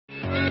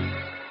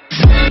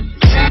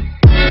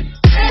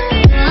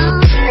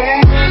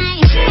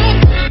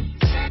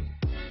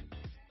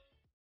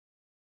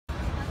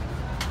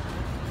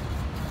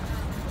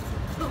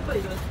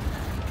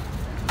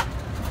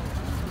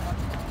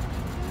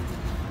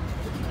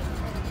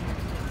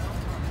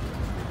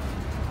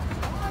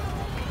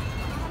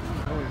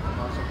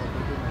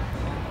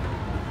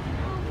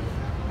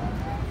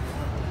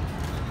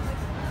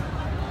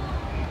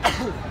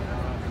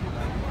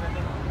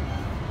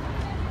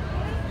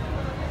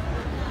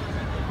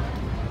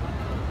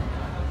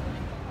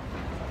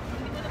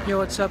Yo,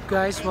 what's up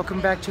guys?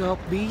 Welcome back to Hope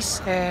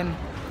Beast, and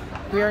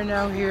we are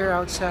now here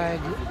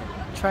outside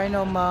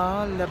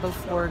Trinoma Level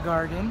 4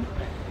 Garden,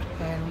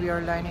 and we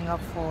are lining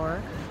up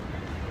for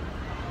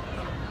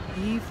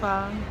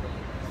Fang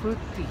fruit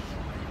tea.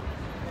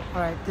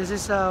 Alright, this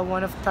is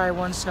one of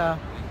Taiwan's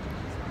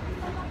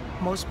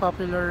most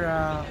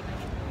popular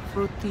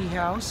fruit tea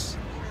house.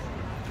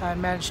 I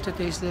managed to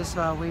taste this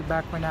way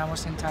back when I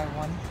was in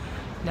Taiwan.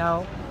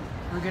 Now,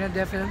 we're gonna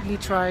definitely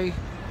try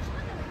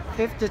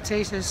if the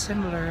taste is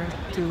similar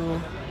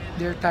to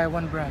their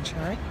Taiwan branch.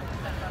 Alright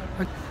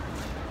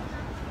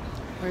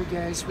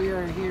guys, we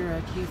are here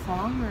at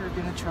Fang. We're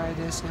gonna try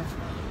this if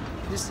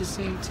this is the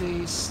same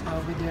taste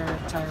with their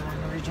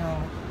Taiwan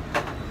original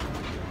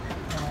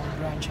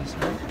branches,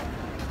 right?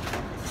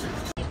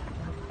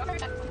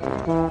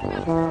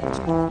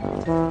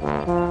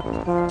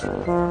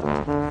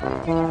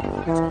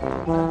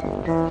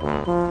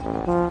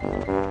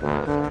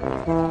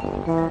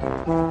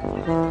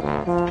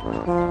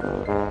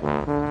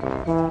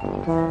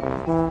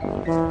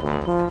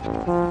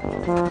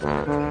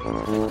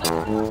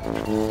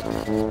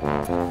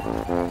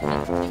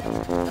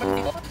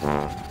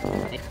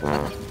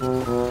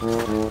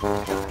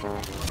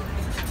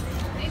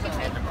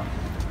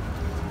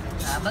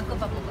 Bago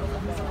pa po ko.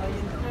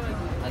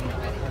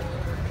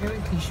 Here,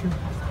 tissue.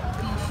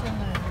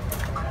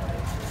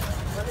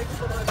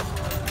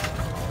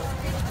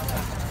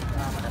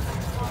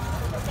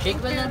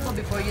 Shake well lang po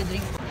before you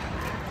drink.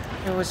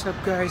 Hey, what's up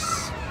guys?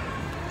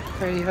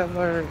 We have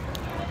our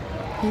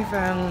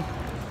Fang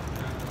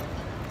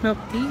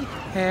milk tea,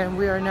 and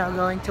we are now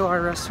going to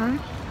our restaurant.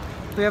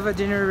 We have a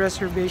dinner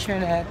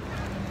reservation at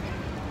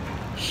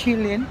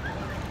Shilin,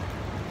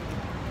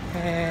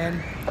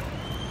 and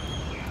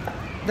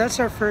that's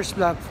our first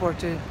vlog for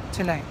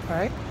tonight.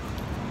 Alright,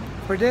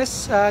 for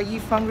this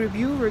Fang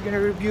review, we're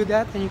gonna review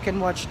that, and you can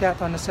watch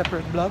that on a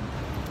separate vlog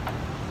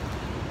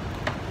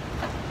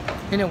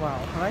in a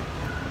while. Alright,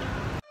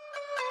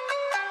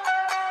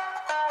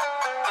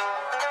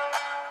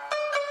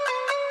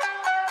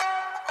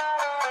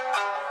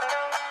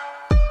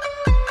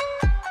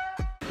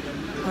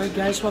 alright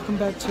guys, welcome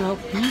back to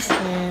Hope Beast,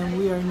 and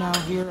we are now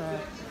here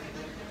at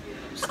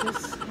what's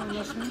this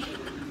restaurant?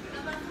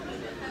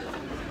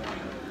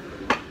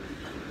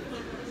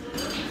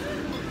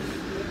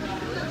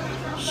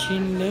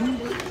 Shinlin.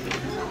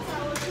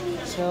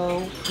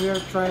 So we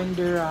are trying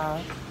their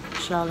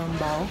Shalom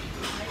Bao.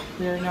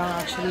 We are now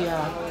actually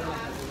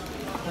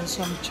on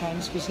some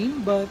Chinese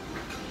cuisine, but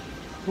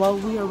while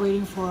we are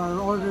waiting for our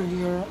order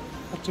here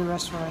at the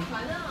restaurant,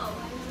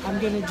 I'm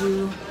gonna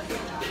do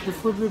the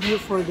food review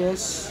for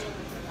this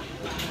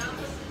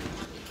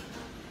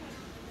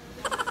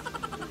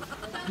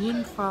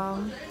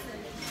Fang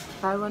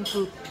Taiwan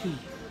fruit tea.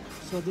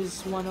 So this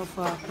is one of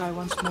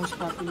Taiwan's most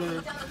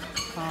popular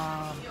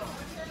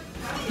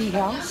tea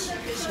house.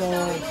 So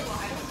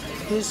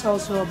this is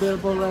also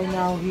available right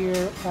now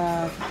here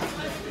at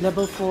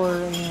level 4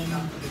 in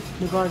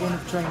the Garden of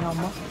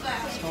Trinoma.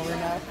 So we're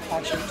not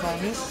actually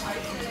trying this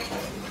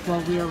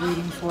while we are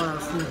waiting for our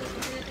food.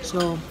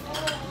 So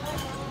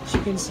as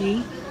you can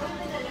see,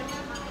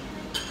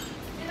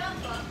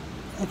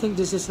 I think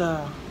this is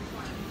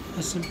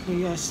as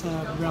simply as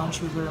brown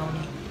sugar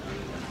only.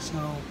 So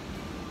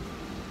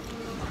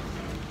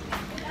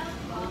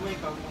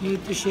you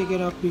need to shake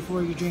it up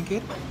before you drink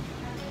it.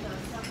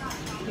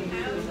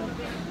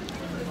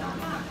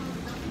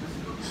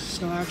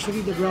 So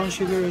actually the brown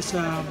sugar is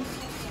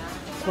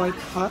quite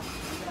hot,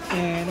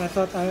 and I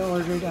thought I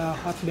ordered a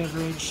hot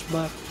beverage,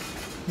 but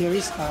there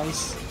is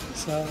ice.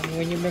 So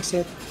when you mix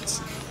it,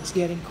 it's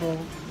getting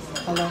cold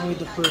along with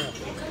the pearl.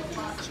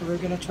 So we're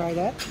gonna try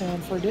that.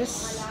 And for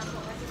this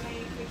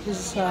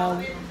is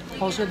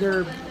also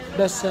their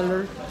best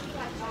seller.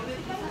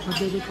 What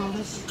do they call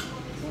this?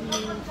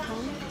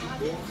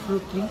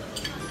 Fruit tea.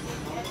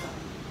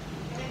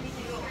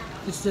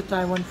 It's the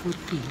Taiwan fruit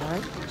tea,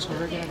 right? So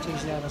we're gonna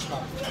taste that as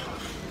well.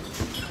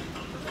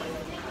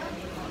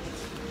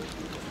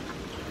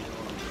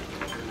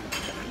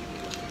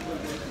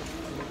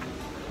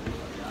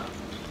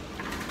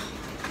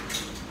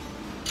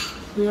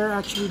 We are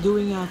actually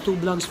doing 2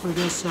 vlogs for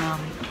this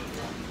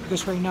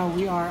because right now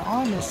we are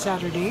on a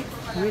Saturday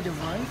with the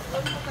wife.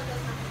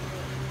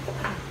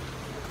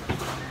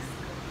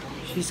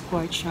 She's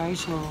quite shy,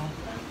 so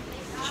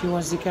she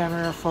wants the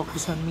camera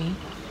focused on me.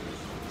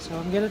 So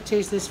I'm gonna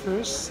taste this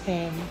first,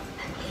 and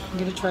I'm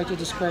gonna try to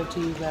describe to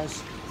you guys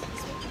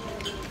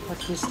what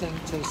this thing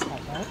tastes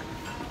like, right?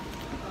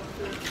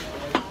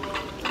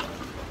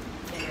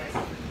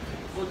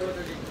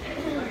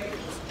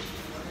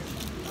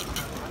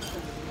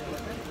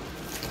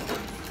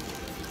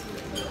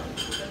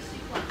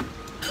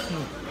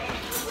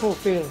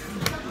 Fulfill.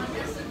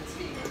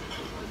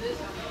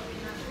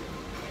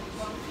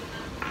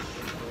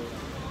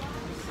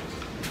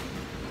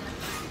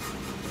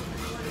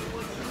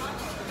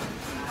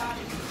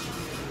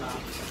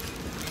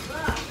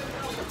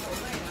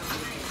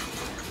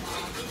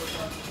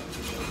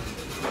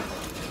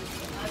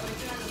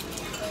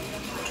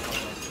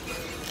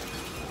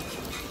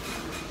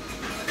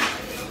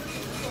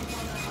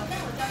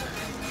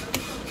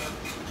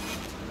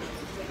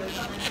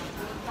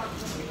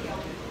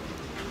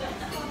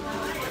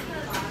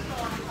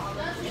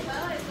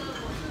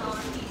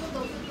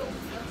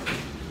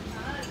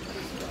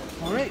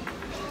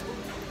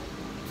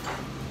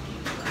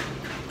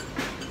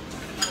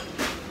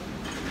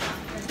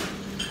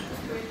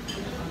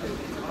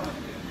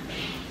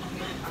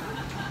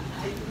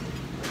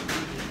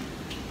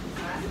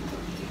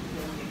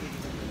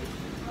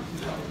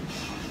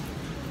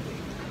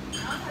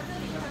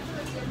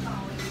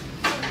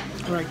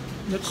 Right,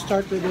 let's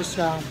start with this.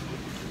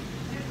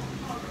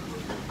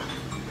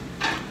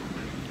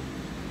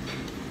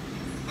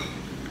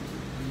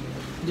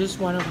 This is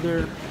one of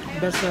their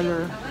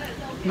bestseller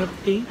milk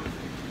tea,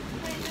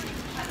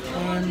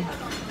 and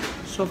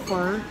so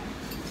far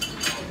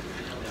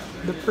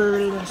the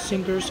pearl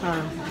sinkers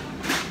are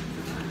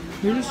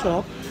really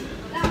soft.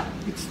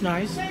 It's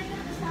nice.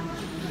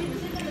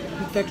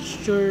 The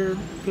texture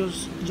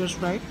feels just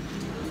right.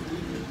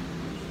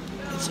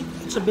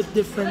 It's a bit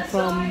different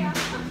from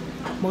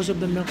most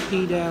of the milk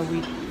tea that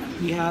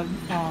we have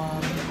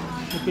in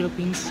the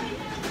Philippines.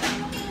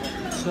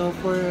 So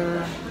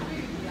for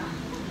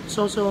it's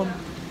also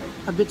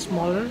a bit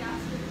smaller,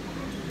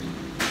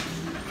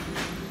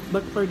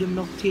 but for the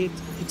milk tea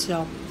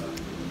itself,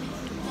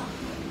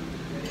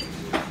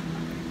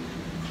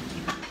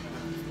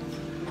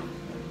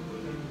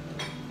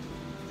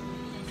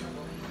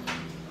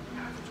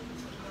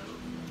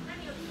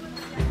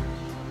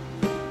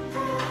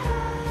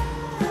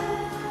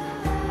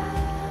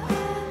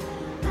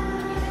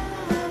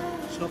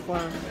 so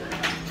far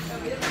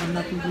I'm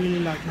not really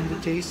liking the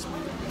taste.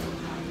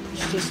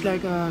 It's just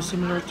like a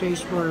similar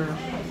taste for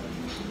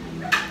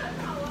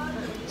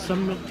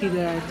some milk tea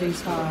that I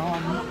taste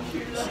on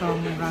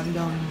some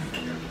random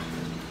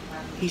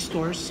tea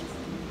stores.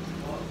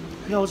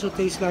 It also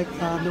tastes like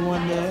the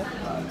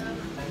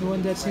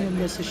one that's in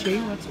the sachet.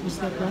 What's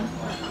that one?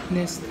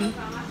 Nesty.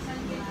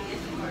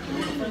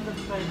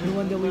 The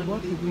one that we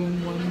bought, the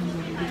green one.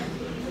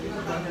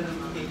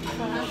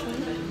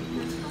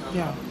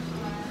 Yeah.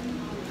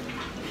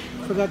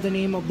 Forgot the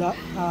name of that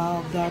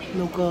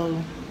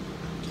local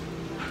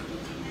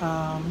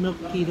milk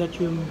tea that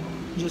you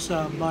just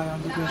buy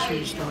on the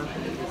grocery store.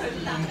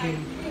 You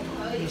can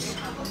just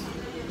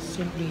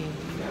simply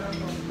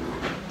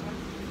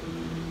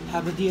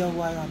have a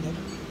DIY on it.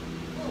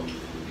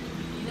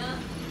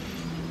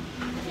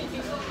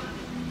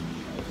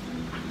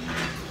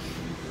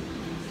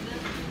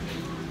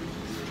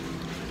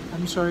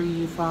 I'm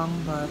sorry, Fang,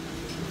 but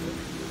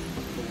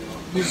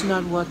this is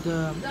not what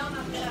the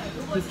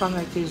Fang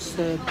I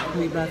tasted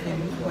way back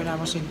when I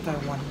was in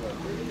Taiwan.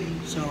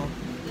 So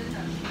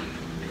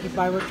if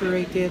I were to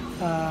rate it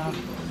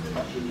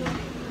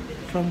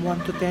from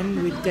 1 to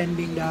 10, with 10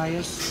 being the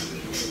highest,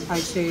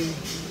 I'd say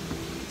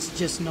it's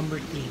just number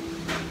 3.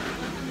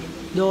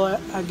 Though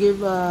I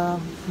give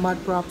mad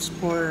props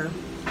for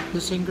the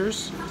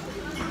singers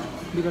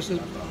because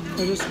it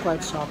is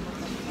quite soft.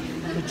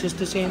 But just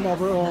the same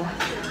overall,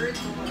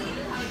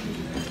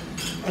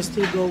 I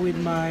still go with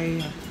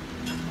my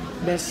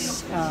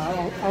best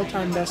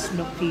all-time best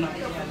milk tea,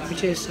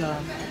 which is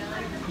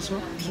this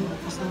one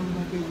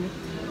my favorite.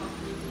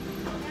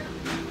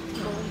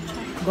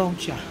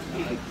 Gongcha.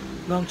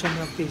 Gongcha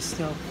milk tea is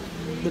still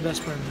the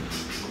best for me.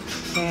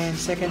 And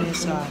second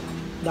is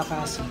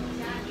Dakasi.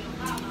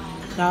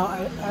 Now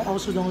I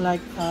also don't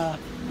like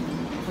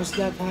what's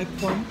that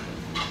hype one?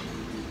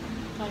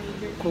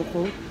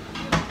 Cocoa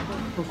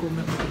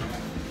milk tea.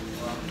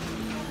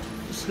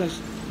 It's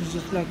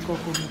just like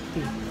cocoa milk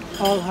tea.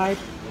 All hype.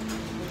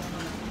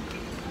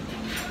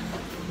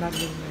 Not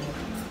good.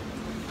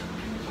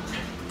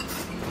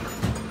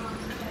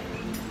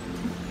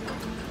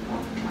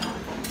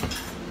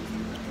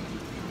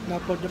 Now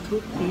for the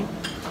fruit tea,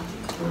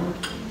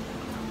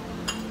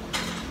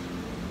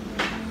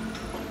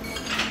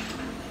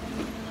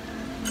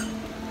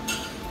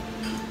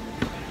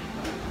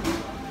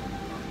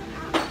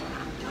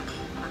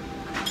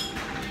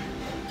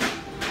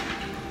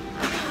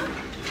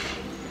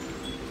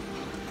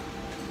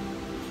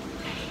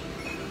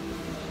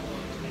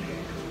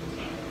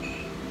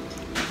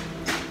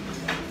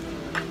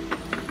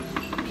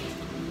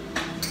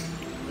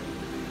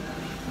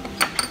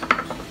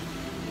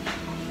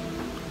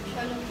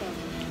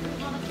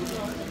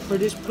 for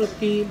this fruit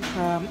tea,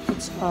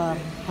 it's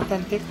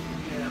authentic.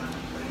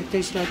 It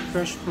tastes like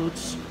fresh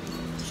fruits,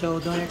 so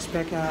don't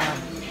expect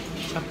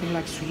something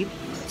like sweet.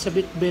 It's a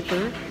bit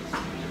bitter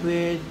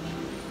with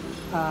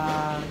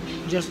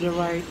just the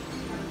right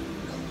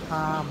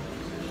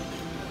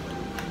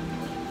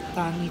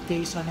tangy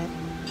taste on it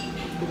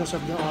because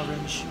of the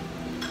orange.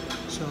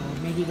 So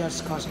maybe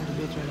that's causing the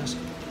bitterness.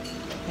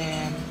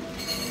 And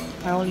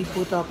I only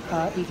put up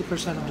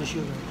 80% of the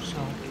sugar, so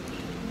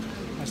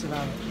that's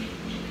about it.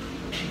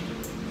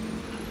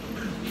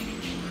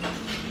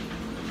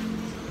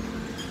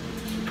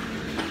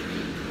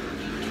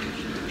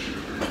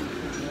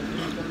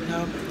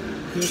 Now,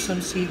 there's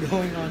some seed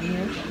going on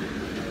here.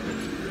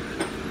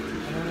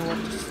 I don't know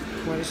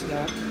what is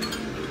that,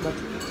 but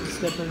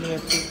it's definitely a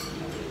fruit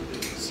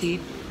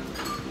seed.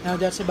 Now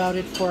that's about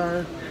it for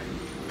our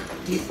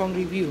Fang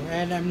review,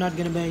 and I'm not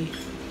gonna buy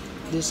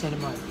this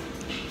anymore.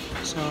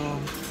 So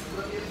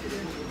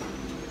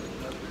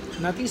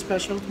nothing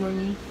special for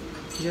me,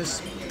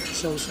 just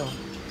so-so.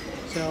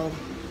 So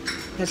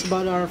that's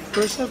about our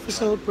first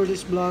episode for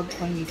this vlog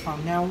on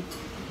Fang. Now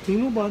we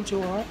move on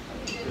to our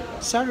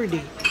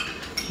Saturday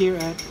here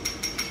at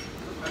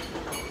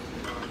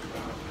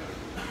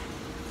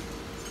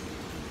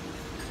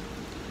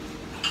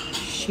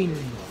Shin.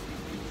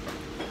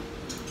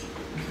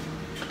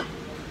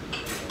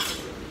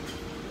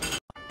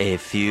 A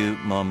few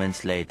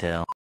moments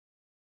later.